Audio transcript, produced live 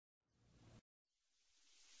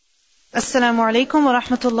السلام علیکم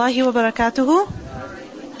ورحمۃ اللہ وبرکاتہ.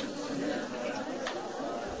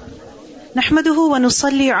 نحمده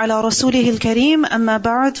ونصلي على رسوله الكريم. اما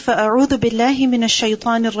بعد فاعوذ بالله من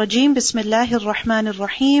الشيطان الرجيم. بسم الله الرحمن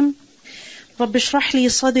الرحيم. رب اشرح لي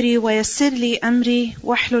صدري ويسر لي امري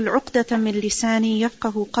واحلل عقدة من لساني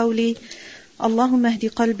يفقهوا قولي. اللهم اهد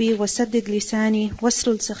قلبي وسدد لساني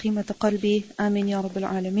واسلل سخيمة قلبي. آمين يا رب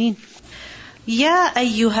العالمين. يا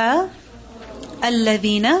أيها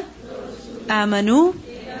الذين آمنوا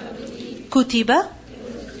كتب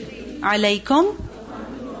عليكم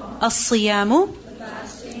الصيام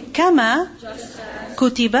كما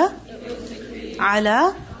كتب على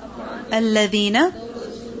الذين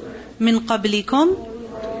من قبلكم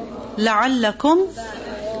لعلكم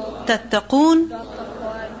تتقون.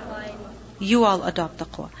 You all adopt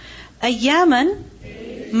taqwa. أياما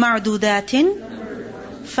معدودات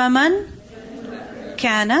فمن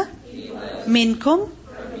كان منكم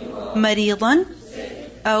مريضا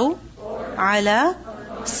أو على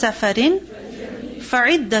سفر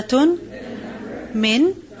فعدة من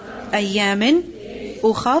أيام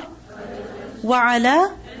أخر وعلى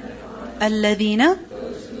الذين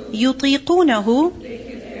يطيقونه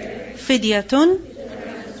فدية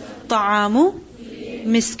طعام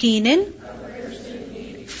مسكين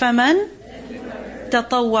فمن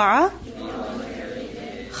تطوع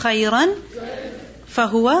خيرا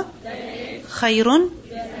فهو خير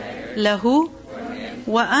له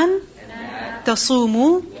وأن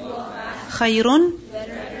تصوموا خير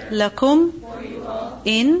لكم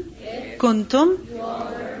إن كنتم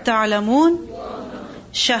تعلمون.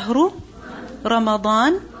 شهر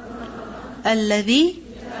رمضان الذي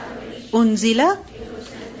أنزل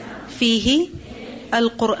فيه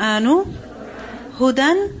القرآن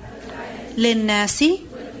هدى للناس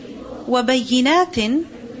وبينات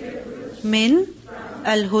من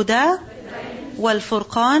الهدى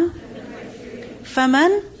والفرقان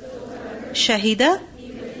فمن شهد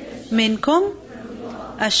منكم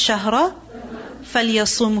الشهر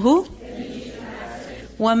فليصمه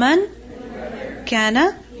ومن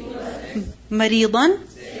كان مريضا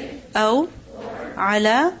أو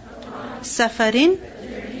على سفر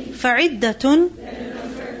فعدة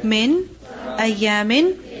من أيام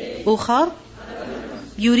أخر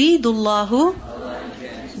يريد الله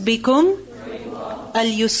بكم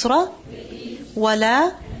اليسر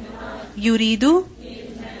ولا يريد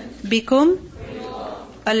بكم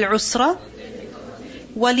العسر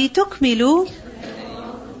ولتكملوا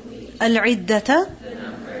العدة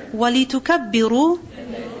ولتكبروا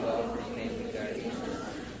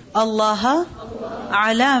الله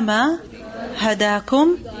على ما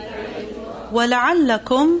هداكم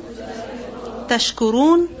ولعلكم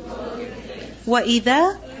تشكرون.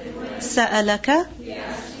 وإذا سألك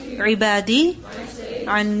عبادي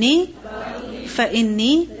عني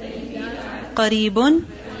فإني قريب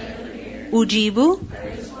أجيب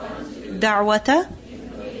دعوة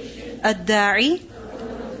الداعي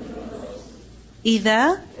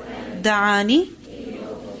إذا دعاني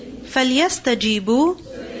فليستجيبوا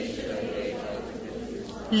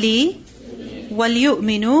لي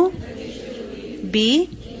وليؤمنوا بي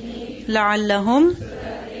لعلهم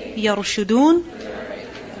يرشدون.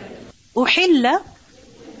 أحل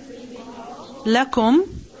لكم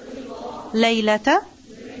ليلة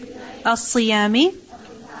الصيام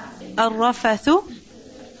الرفث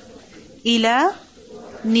إلى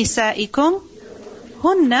نسائكم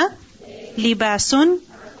هن لباس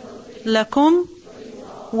لكم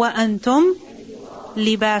وأنتم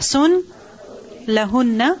لباس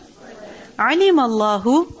لهن. علم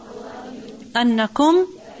الله أنكم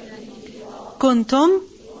كنتم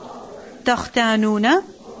تختانون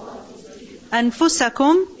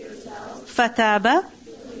أنفسكم فتاب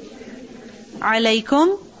عليكم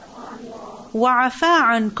وعفى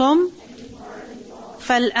عنكم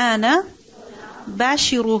فالآن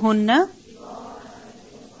باشروهن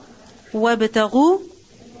وابتغوا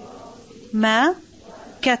ما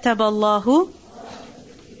كتب الله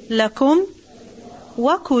لكم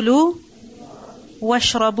وكلوا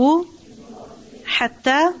واشربوا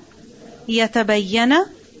حتى يتبين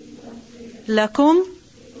لكم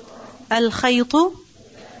الخيط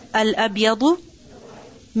الأبيض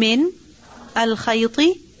من الخيط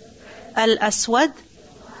الأسود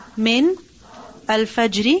من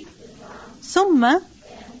الفجر ثم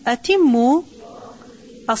أتموا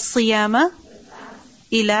الصيام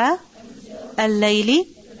إلى الليل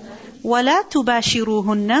ولا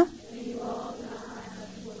تباشروهن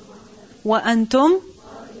وأنتم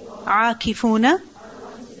عاكفون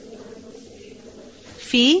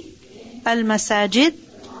في المساجد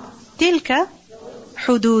تلك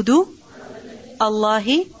حدود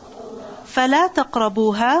الله فلا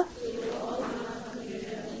تقربوها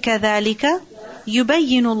كذلك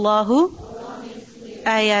يبين الله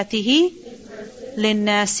آياته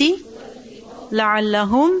للناس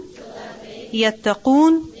لعلهم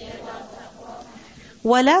يتقون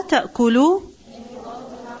ولا تأكلوا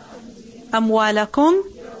أموالكم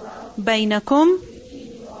بينكم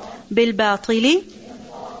بالباطل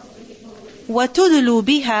وتدلوا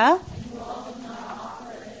بها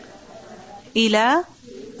إلى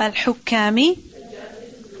الحكام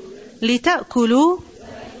لتأكلوا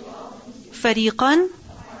فريقا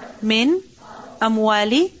من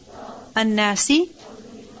أموال الناس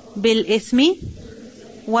بالإثم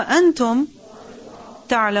وأنتم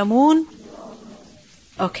تعلمون.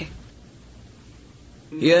 Okay.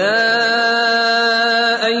 يا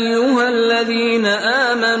أيها الذين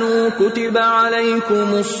آمنوا كتب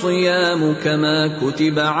عليكم الصيام كما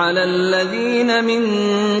كتب على الذين من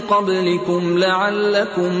قبلكم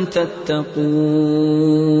لعلكم تتقون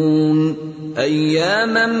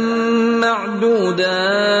أياما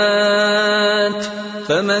معدودات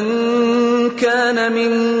فمن كان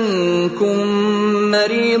منكم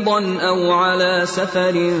مريضا أو على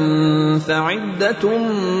سفر فعدة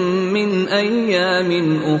من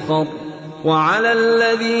أيام أخر وعلى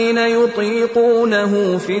الذين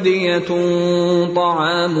يطيقونه فدية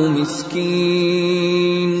طعام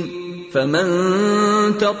مسكين فمن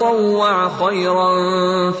تطوع خيرا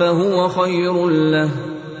فهو خير له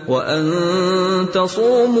وأن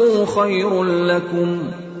تصوموا خير لكم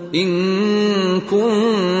إن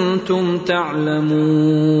كنتم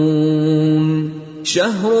تعلمون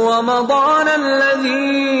شهر رمضان الذي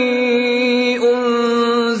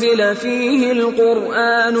أنزل فيه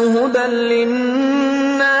القرآن هدى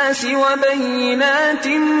للناس وبينات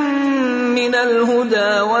من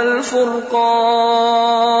الهدى والفرقان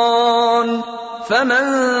فمن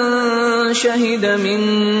شهد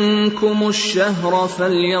منكم الشهر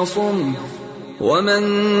فليصمه ومن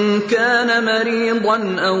كان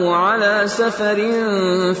مريضا أو على سفر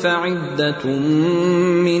فعدة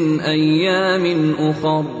من أيام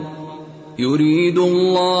أخر يريد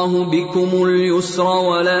الله بكم اليسر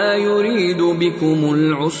ولا يريد بكم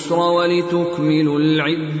العسر ولتكملوا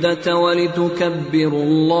العدة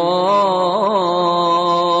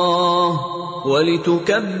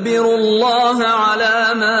ولتكبروا الله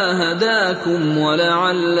على ما هداكم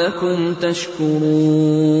ولعلكم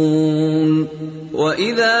تشكرون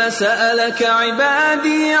وإذا سألك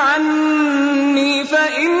عبادي عني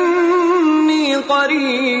فإني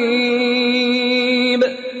قريب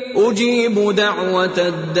أجيب دعوة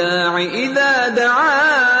الداع إذا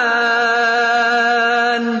دعان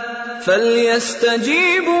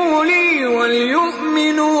فليستجيبوا لي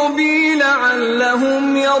وليؤمنوا بي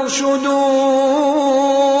لعلهم يرشدون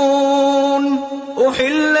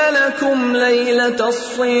أحل لكم ليلة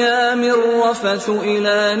الصيام الرفث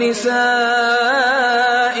إلى نسائكم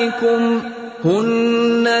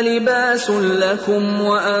هن لباس لكم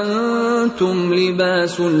وأنتم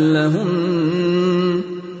لباس لهن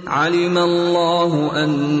علم الله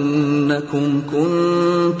أنكم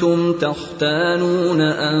كنتم تختانون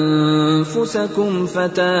أنفسكم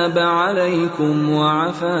فتاب عليكم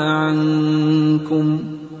وعفى عنكم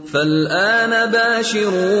فالآن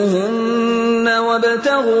باشروهن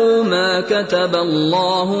وابتغوا ما كتب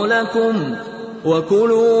الله لكم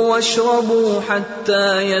وكلوا واشربوا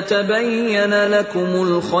حتى يتبين لكم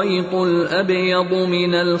الخيط الأبيض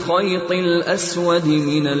من الخيط الأسود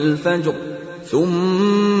من الفجر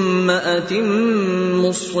ثم أتموا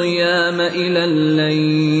الصيام إلى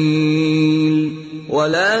الليل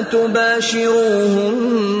ولا تباشروهن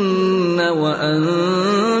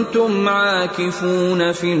وأنتم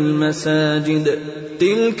عاكفون في المساجد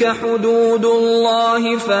تلك حدود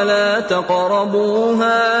الله فلا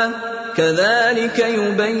تقربوها كذلك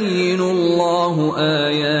يبين الله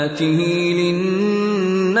آياته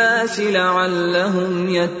للناس لعلهم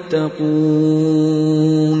يتقون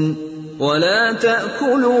ولا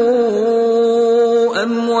تأكلوا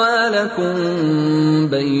أموالكم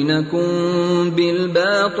بينكم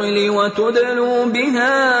بالباطل وتدلوا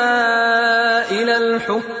بها إلى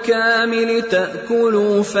الحكام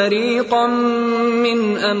لتأكلوا فريقا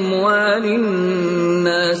من أموال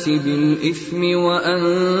الناس بالإثم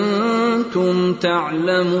وأنتم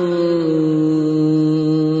تعلمون.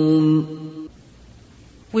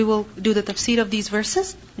 We will do the tafsir of these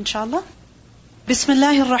verses, inshallah. بسم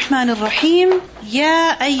الله الرحمن الرحيم.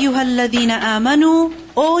 يا أيها الذين آمنوا,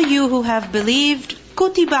 O you who have believed,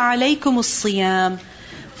 كتب عليكم الصيام.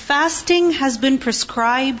 Fasting has been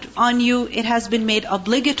prescribed on you. It has been made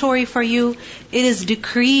obligatory for you. It is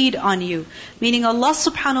decreed on you. Meaning Allah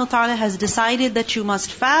subhanahu wa ta'ala has decided that you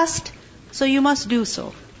must fast, so you must do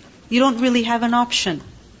so. You don't really have an option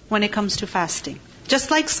when it comes to fasting. Just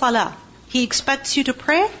like salah. He expects you to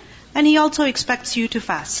pray, and He also expects you to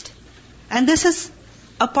fast. And this is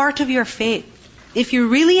a part of your faith. If you're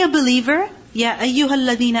really a believer, Ya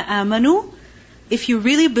ayyuhalladhina amanu, if you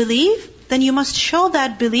really believe, then you must show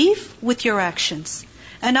that belief with your actions.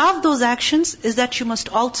 And of those actions is that you must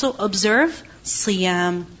also observe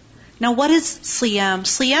siyam. Now what is siyam?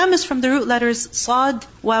 Siyam is from the root letters sad,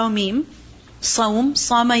 waw, mim, saum,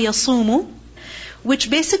 sama yasumu, which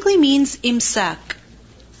basically means imsak.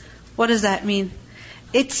 What does that mean?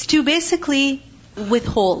 It's to basically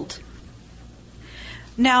withhold.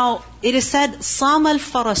 Now, it is said, sama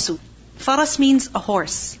al-farasu. Faras means a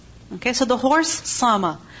horse. Okay, so the horse,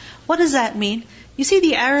 sama. What does that mean? You see,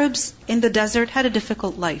 the Arabs in the desert had a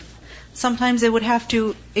difficult life. Sometimes they would have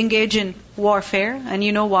to engage in warfare, and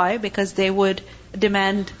you know why? Because they would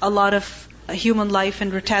demand a lot of human life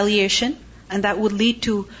and retaliation, and that would lead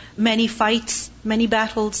to many fights, many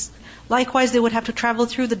battles. Likewise, they would have to travel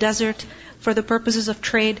through the desert for the purposes of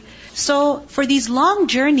trade. So, for these long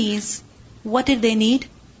journeys, what did they need?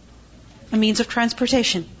 A means of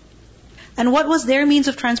transportation. And what was their means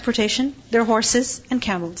of transportation? Their horses and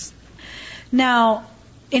camels. Now,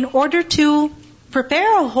 in order to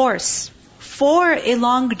prepare a horse for a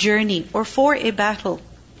long journey or for a battle,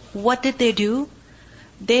 what did they do?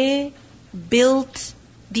 They built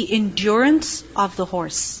the endurance of the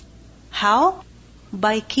horse. How?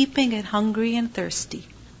 By keeping it hungry and thirsty.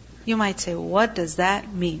 You might say, what does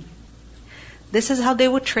that mean? This is how they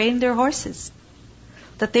would train their horses.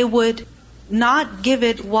 That they would not give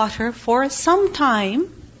it water for some time,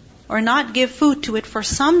 or not give food to it for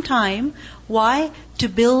some time. Why? To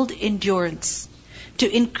build endurance. To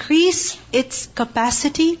increase its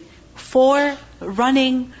capacity for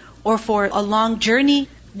running or for a long journey.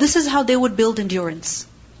 This is how they would build endurance.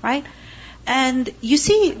 Right? And you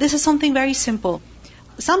see, this is something very simple.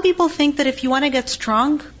 Some people think that if you want to get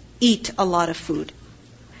strong, eat a lot of food.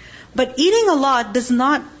 But eating a lot does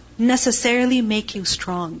not necessarily make you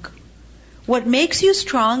strong. What makes you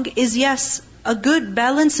strong is, yes, a good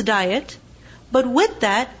balanced diet, but with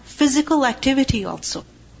that, physical activity also.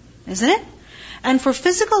 Isn't it? And for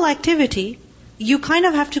physical activity, you kind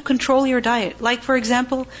of have to control your diet. Like, for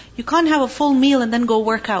example, you can't have a full meal and then go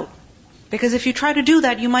work out. Because if you try to do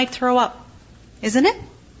that, you might throw up. Isn't it?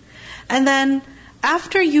 And then,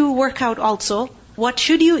 after you work out also, what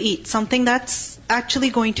should you eat? Something that's actually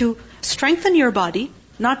going to strengthen your body,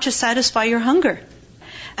 not just satisfy your hunger.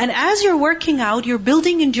 And as you're working out, you're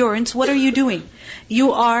building endurance, what are you doing?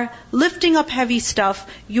 You are lifting up heavy stuff.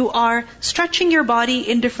 You are stretching your body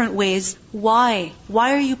in different ways. Why?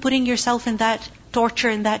 Why are you putting yourself in that torture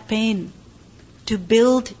and that pain? To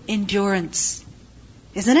build endurance.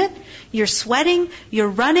 Isn't it? You're sweating, you're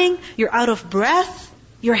running, you're out of breath,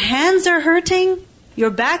 your hands are hurting, your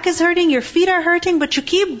back is hurting, your feet are hurting, but you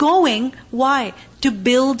keep going. Why? To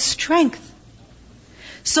build strength.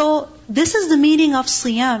 So, this is the meaning of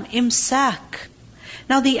siyam, imsak.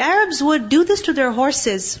 Now the Arabs would do this to their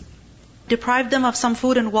horses, deprive them of some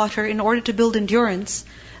food and water in order to build endurance.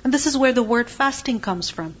 And this is where the word fasting comes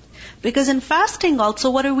from. Because in fasting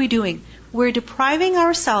also, what are we doing? We're depriving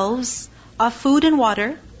ourselves of food and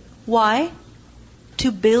water. Why?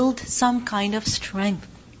 To build some kind of strength.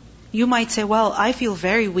 You might say, well, I feel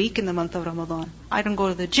very weak in the month of Ramadan. I don't go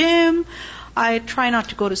to the gym. I try not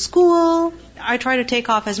to go to school. I try to take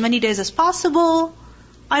off as many days as possible.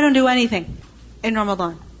 I don't do anything in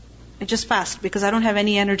Ramadan. I just fast because I don't have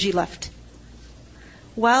any energy left.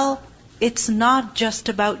 Well, it's not just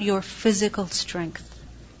about your physical strength.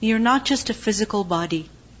 You're not just a physical body,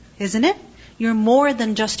 isn't it? You're more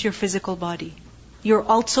than just your physical body. You're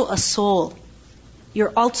also a soul.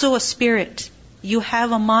 You're also a spirit. You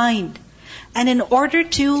have a mind. And in order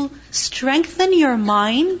to strengthen your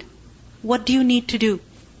mind, what do you need to do?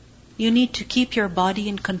 You need to keep your body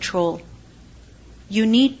in control. You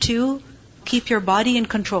need to keep your body in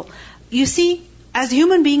control. You see, as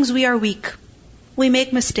human beings, we are weak. We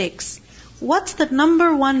make mistakes. What's the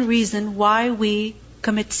number one reason why we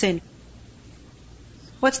commit sin?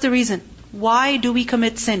 What's the reason? Why do we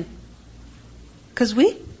commit sin? Because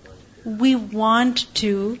we want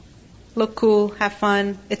to look cool, have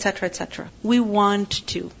fun, etc., etc. We want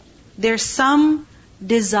to. There's some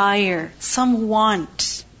desire, some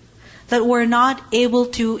want that we're not able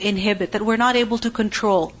to inhibit, that we're not able to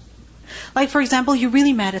control. Like, for example, you're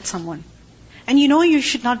really mad at someone. And you know you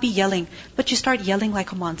should not be yelling, but you start yelling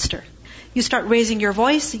like a monster. You start raising your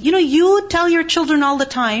voice. You know, you tell your children all the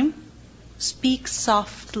time, speak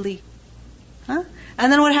softly. Huh?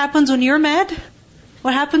 And then what happens when you're mad?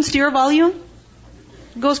 What happens to your volume?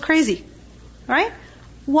 It goes crazy. Right?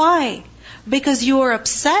 Why? Because you are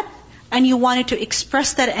upset and you wanted to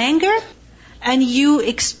express that anger, and you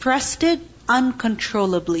expressed it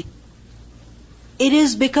uncontrollably. It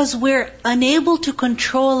is because we're unable to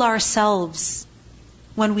control ourselves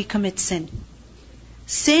when we commit sin.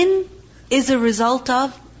 Sin is a result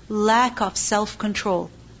of lack of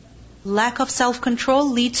self-control. Lack of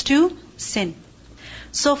self-control leads to sin.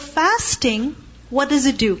 So fasting, what does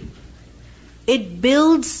it do? It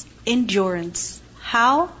builds endurance.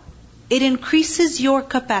 How? It increases your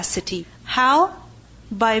capacity. How?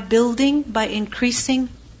 By increasing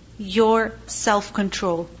your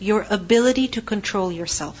self-control, your ability to control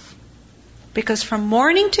yourself. Because from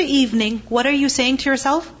morning to evening, what are you saying to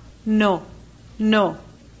yourself? No, no,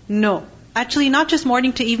 no. Actually, not just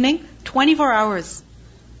morning to evening, 24 hours.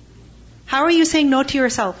 How are you saying no to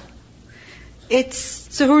yourself? It's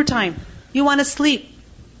suhoor time. You want to sleep,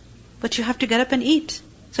 but you have to get up and eat.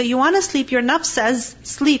 So you want to sleep, your nafs says,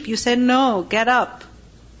 sleep. You say, no, get up.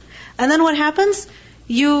 And then what happens?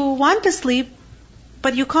 You want to sleep,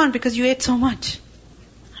 but you can't because you ate so much.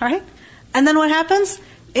 Alright? And then what happens?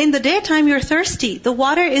 In the daytime, you're thirsty. The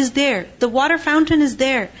water is there. The water fountain is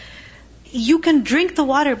there. You can drink the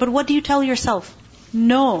water, but what do you tell yourself?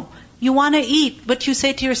 No. You want to eat, but you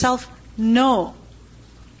say to yourself, no.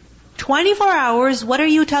 24 hours, what are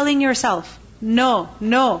you telling yourself? No,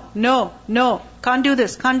 no, no, no. Can't do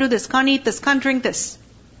this, can't eat this, can't drink this.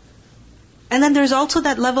 And then there's also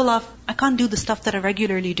that level of, I can't do the stuff that I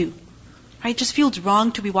regularly do. Right? It just feels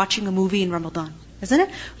wrong to be watching a movie in Ramadan. Isn't it?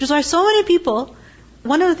 Which is why so many people,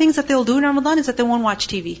 one of the things that they'll do in Ramadan is that they won't watch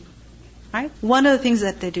TV. Right? One of the things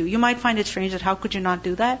that they do. You might find it strange that how could you not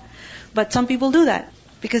do that? But some people do that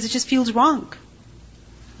because it just feels wrong.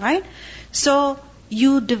 Right? So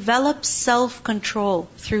you develop self-control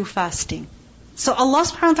through fasting. So Allah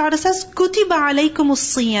subhanahu wa ta'ala says, كُتِبَ عَلَيْكُمُ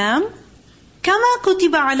الصِّيَامِ كَمَا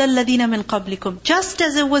كُتِبَ عَلَى الَّذِينَ مِنْ قَبْلِكُمْ. Just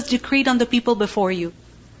as it was decreed on the people before you.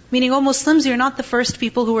 Meaning, O Muslims, you're not the first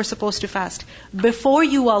people who were supposed to fast. Before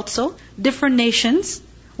you also, different nations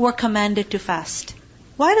were commanded to fast.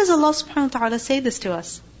 Why does Allah subhanahu wa ta'ala say this to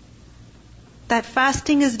us? That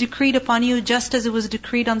fasting is decreed upon you just as it was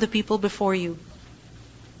decreed on the people before you.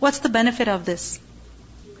 What's the benefit of this?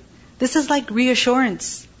 This is like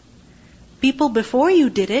reassurance. People before you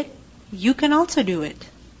did it, you can also do it.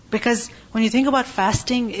 Because when you think about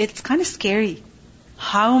fasting, it's kind of scary.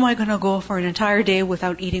 How am I going to go for an entire day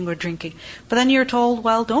without eating or drinking? But then you're told,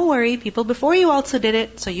 well, don't worry, people before you also did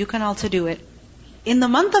it, so you can also do it. In the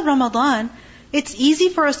month of Ramadan, it's easy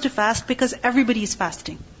for us to fast because everybody is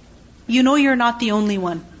fasting. You know you're not the only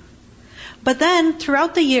one. But then,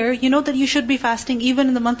 throughout the year, you know that you should be fasting even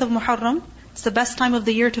in the month of Muharram. It's the best time of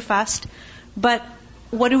the year to fast. But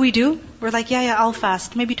what do? We're like, yeah, I'll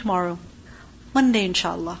fast. Maybe tomorrow. Monday,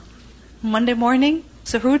 inshallah. Monday morning,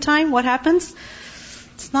 suhoor time, what happens?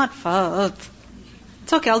 It's not fard.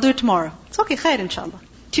 It's okay, I'll do it tomorrow. It's okay, khair, inshallah.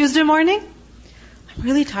 Tuesday morning, I'm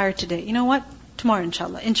really tired today. You know what? Tomorrow,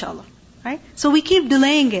 inshallah. Right? So we keep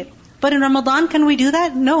delaying it. But in Ramadan, can we do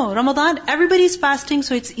that? No. Ramadan, everybody's fasting,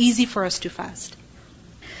 so it's easy for us to fast.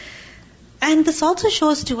 And this also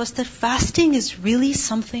shows to us that fasting is really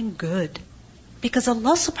something good. Because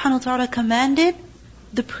Allah subhanahu wa ta'ala commanded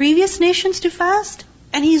the previous nations to fast,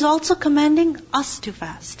 and He's also commanding us to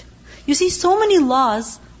fast. You see, so many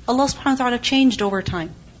laws Allah subhanahu wa ta'ala changed over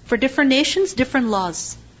time. For different nations, different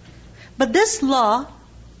laws. But this law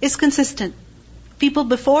is consistent. People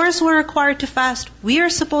before us were required to fast. We are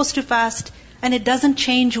supposed to fast. And it doesn't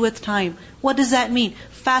change with time. What does that mean?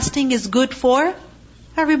 Fasting is good for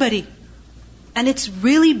everybody. And it's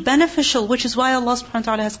really beneficial, which is why Allah subhanahu wa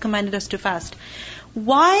ta'ala has commanded us to fast.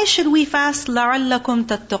 Why should we fast? لَعَلَّكُمْ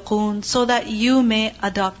تَتَّقُونَ. So that you may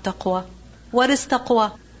adopt taqwa. What is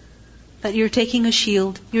taqwa? That you're taking a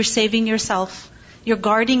shield. You're saving yourself. You're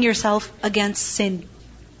guarding yourself against sin.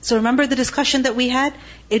 So remember the discussion that we had?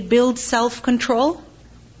 It builds self-control.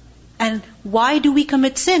 And why do we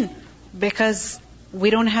commit sin? Because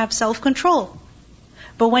we don't have self-control.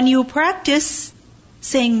 But when you practice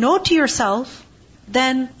saying no to yourself,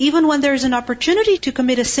 then even when there's an opportunity to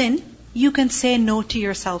commit a sin, you can say no to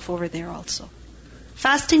yourself over there also.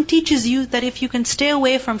 Fasting teaches you that if you can stay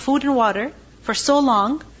away from food and water for so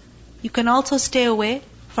long, you can also stay away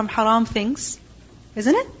from haram things.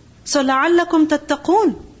 Isn't it? So لَعَلَّكُمْ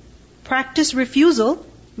تَتَّقُونَ. Practice refusal,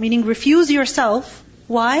 meaning refuse yourself.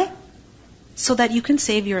 Why? So that you can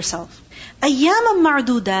save yourself. أَيَّامًا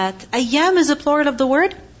مَعْدُودَاتٍ. Ayyam is a plural of the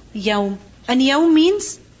word yawm. And yawm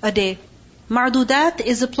means a day. Ma'dudat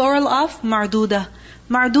is a plural of marduda.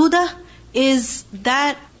 Marduda is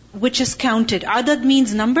that which is counted. Adad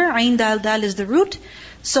means number. Ain dal dal is the root.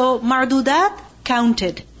 So mardudat,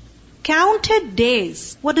 counted. counted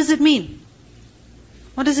days. What does it mean?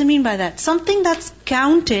 What does it mean by that? Something that's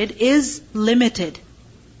counted is limited.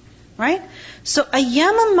 Right? So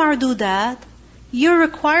ayyam mardudat, you're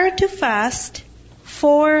required to fast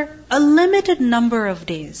for a limited number of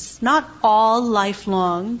days. Not all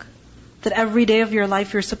lifelong, that every day of your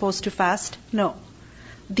life you're supposed to fast. No.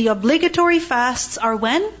 The obligatory fasts are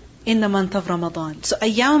when? In the month of Ramadan. So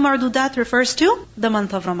ayyam mardudat refers to the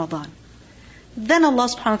month of Ramadan. Then Allah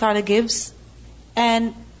subhanahu wa ta'ala gives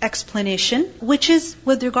an explanation, which is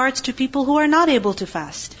with regards to people who are not able to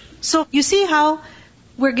fast. So you see how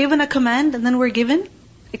we're given a command and then we're given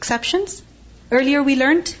exceptions? Earlier we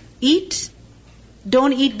learned, eat,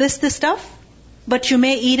 don't eat this stuff, but you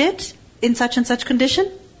may eat it in such and such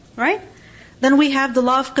condition, right? Then we have the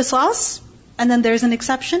law of qisas, and then there's an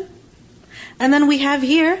exception. And then we have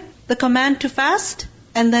here the command to fast,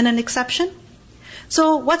 and then an exception.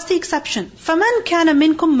 So what's the exception? فَمَنْ كَانَ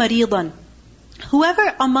مِنْكُمْ مَرِيضًا,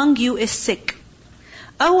 whoever among you is sick,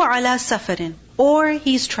 أَوْ عَلَى سَفَرٍ, or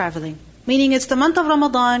he's traveling. Meaning it's the month of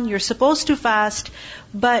Ramadan, you're supposed to fast,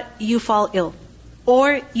 but you fall ill.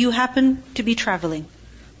 Or you happen to be traveling,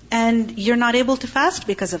 and you're not able to fast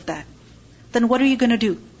because of that. Then what are you going to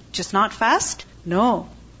do? Just not fast? No.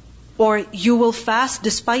 Or you will fast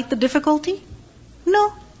despite the difficulty?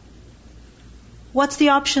 No. What's the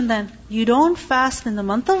option then? You don't fast in the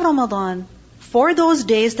month of Ramadan for those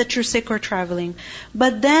days that you're sick or traveling.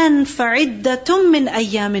 But then, فَعِدَّةٌ مِّنْ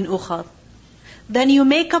أَيَّامٍ أُخَرٍ, then you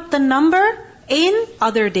make up the number in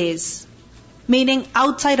other days. Meaning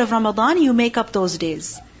outside of Ramadan, you make up those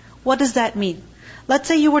days. What does that mean? Let's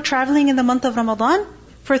say you were traveling in the month of Ramadan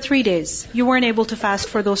for 3 days. You weren't able to fast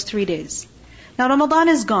for those 3 days. Now Ramadan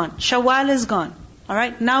is gone. Shawwal is gone.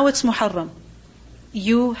 Alright, now it's Muharram.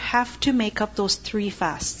 You have to make up those 3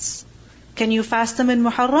 fasts. Can you fast them in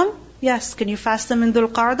Muharram? Yes. Can you fast them in Dhul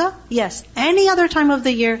Qa'dah? Yes. Any other time of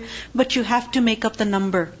the year, but you have to make up the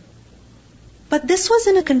number. But this was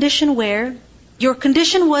in a condition where your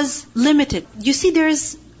condition was limited. You see,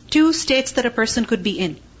 there's 2 states that a person could be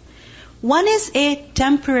in. One is a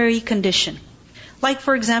temporary condition. Like,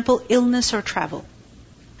 for example, illness or travel.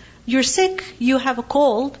 You're sick, you have a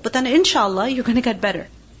cold, but then inshallah, you're going to get better.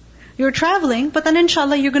 You're traveling, but then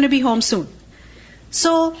inshallah, you're going to be home soon.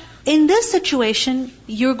 So, in this situation,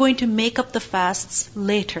 you're going to make up the fasts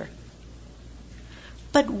later.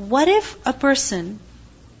 But what if a person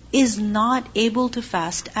is not able to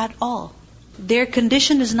fast at all? Their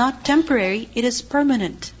condition is not temporary, it is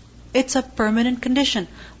permanent. It's a permanent condition.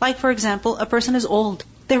 Like, for example, a person is old.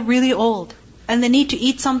 They're really old. And they need to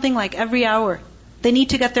eat something like every hour. They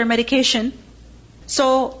need to get their medication.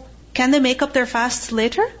 So, can they make up their fasts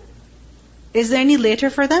later? Is there any later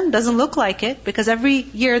for them? Doesn't look like it, because every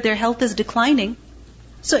year their health is declining.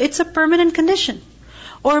 So it's a permanent condition.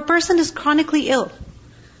 Or a person is chronically ill.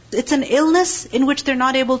 It's an illness in which they're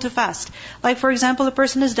not able to fast. Like, for example, a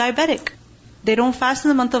person is diabetic. They don't fast in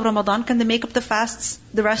the month of Ramadan. Can they make up the fasts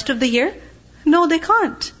the rest of the year? No, they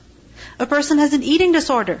can't. A person has an eating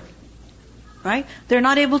disorder. Right? They're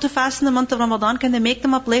not able to fast in the month of Ramadan. Can they make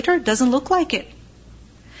them up later? Doesn't look like it.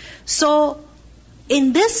 So,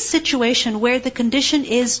 in this situation where the condition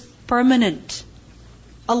is permanent,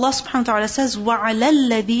 Allah subhanahu wa ta'ala says, وَعَلَى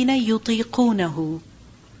الَّذِينَ يُطِيقُونَهُ.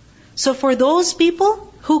 So for those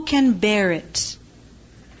people who can bear it.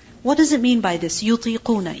 What does it mean by this?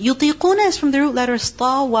 يُطِيقُونَ. يُطِيقُونَ is from the root letters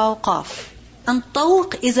ta, waw, qaf. And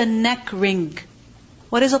tawq is a neck ring.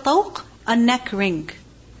 What is a tawq? A neck ring.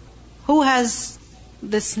 Who has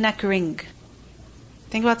this neck ring?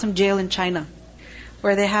 Think about some jail in China,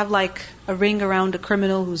 where they have like a ring around a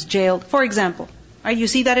criminal who's jailed, for example. Right? You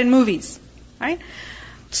see that in movies. Right?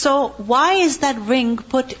 So why is that ring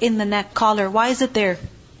put in the neck collar? Why is it there?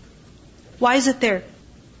 Why is it there?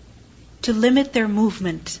 To limit their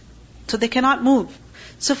movement. So they cannot move.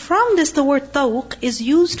 So from this, the word tawq is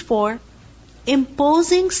used for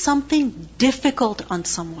imposing something difficult on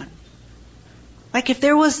someone. Like if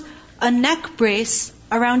there was a neck brace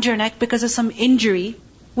around your neck because of some injury,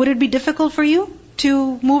 would it be difficult for you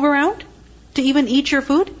to move around? To even eat your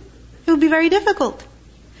food? It would be very difficult.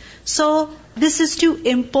 So this is to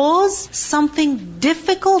impose something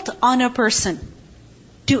difficult on a person.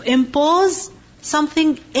 To impose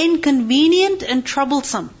something inconvenient and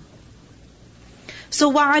troublesome.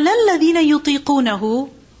 So وَعَلَى الَّذِينَ يُطِيقُونَهُ.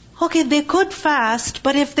 Okay, they could fast,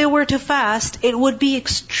 but if they were to fast, it would be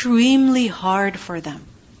extremely hard for them.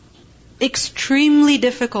 Extremely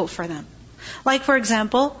difficult for them. Like for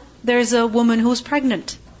example, there's a woman who's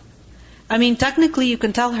pregnant. I mean, technically you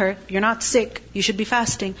can tell her, you're not sick, you should be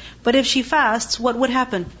fasting. But if she fasts, what would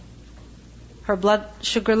happen? her blood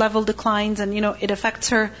sugar level declines, and it affects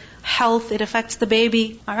her health, it affects the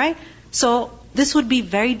baby. Alright? So this would be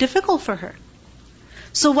very difficult for her.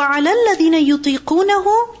 So وَعَلَى الَّذِينَ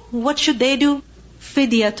يُطِيقُونَهُ, what should they do?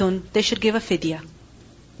 فِدْيَةٌ, they should give a fidya.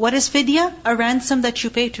 What is fidya? A ransom that you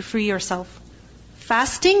pay to free yourself.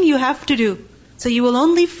 Fasting you have to do. So you will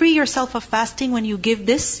only free yourself of fasting when you give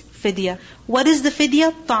this fidya. What is the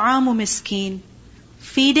fidya? طَعَامُ مِسْكِينَ,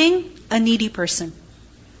 feeding a needy person.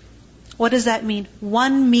 What does that mean?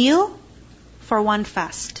 1 meal for 1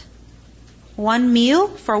 fast. 1 meal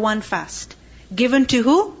for 1 fast. Given to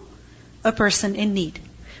who? A person in need.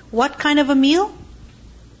 What kind of a meal?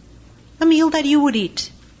 A meal that you would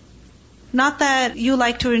eat. Not that you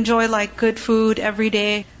like to enjoy like good food every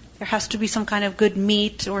day. There has to be some kind of good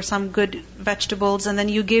meat or some good vegetables, and then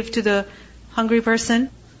you give to the hungry person,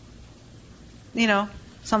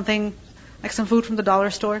 something like some food from the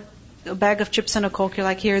dollar store. A bag of chips and a Coke, you're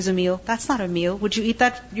like, here's a meal. That's not a meal. Would you eat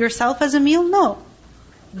that yourself as a meal? No.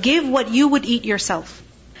 Give what you would eat yourself.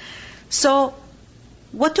 So,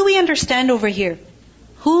 what do we understand over here?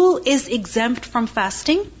 Who is exempt from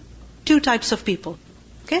fasting? 2 types of people.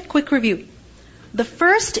 Okay, quick review. The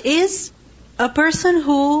first is a person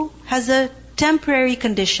who has a temporary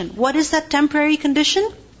condition. What is that temporary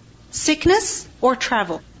condition? Sickness or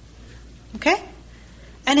travel. Okay?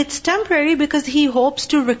 And it's temporary because he hopes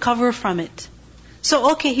to recover from it.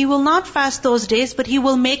 So, he will not fast those days, but he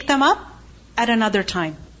will make them up at another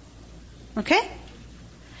time. Okay?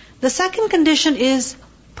 The second condition is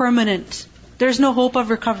permanent. There's no hope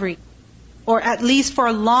of recovery. Or at least for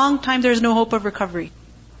a long time there's no hope of recovery.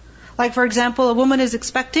 Like for example, a woman is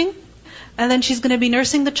expecting, and then she's going to be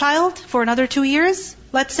nursing the child for another 2 years,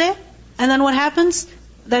 let's say. And then what happens?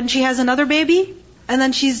 Then she has another baby, and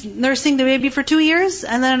then she's nursing the baby for 2 years,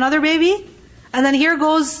 and then another baby. And then here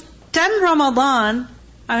goes 10 Ramadan.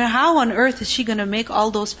 How on earth is she going to make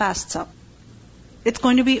all those fasts up? It's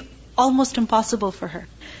going to be almost impossible for her.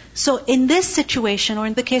 So in this situation, or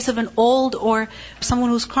in the case of an old or someone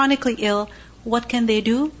who's chronically ill, what can they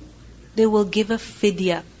do? They will give a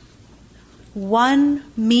fidya. 1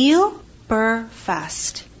 meal per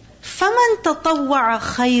fast. فَمَنْ تَطَوَّعَ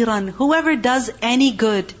خَيْرًا, whoever does any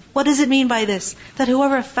good. What does it mean by this? That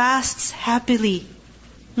whoever fasts happily.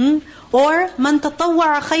 Or مَنْ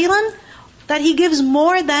تَطَوَّعَ خَيْرًا, that he gives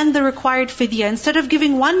more than the required fidya. Instead of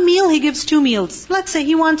giving 1 meal, he gives 2 meals. Let's say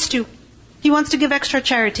he wants to give extra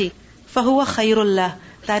charity. فَهُوَ خَيْرٌ لَهُ,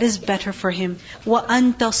 that is better for him.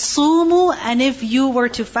 وَأَن تَصُومُوا, and if you were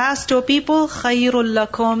to fast, O people, خَيْرٌ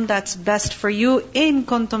لَكُمْ, that's best for you. إِن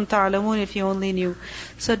كُنْتُمْ تَعْلَمُونَ, if you only knew.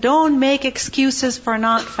 So don't make excuses for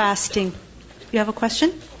not fasting. You have a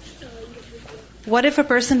question? What if a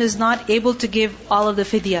person is not able to give all of the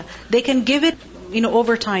fidya? They can give it,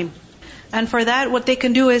 over time. And for that, what they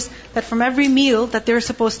can do is that from every meal that they're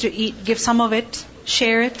supposed to eat, give some of it,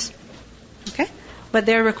 share it. Okay? But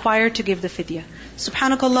they're required to give the fidya.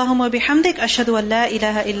 سبحانك اللهم وبحمدك أشهد أن لا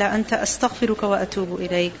إله إلا أنت أستغفرك وأتوب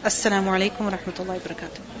إليك. السلام عليكم ورحمة الله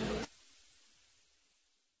وبركاته.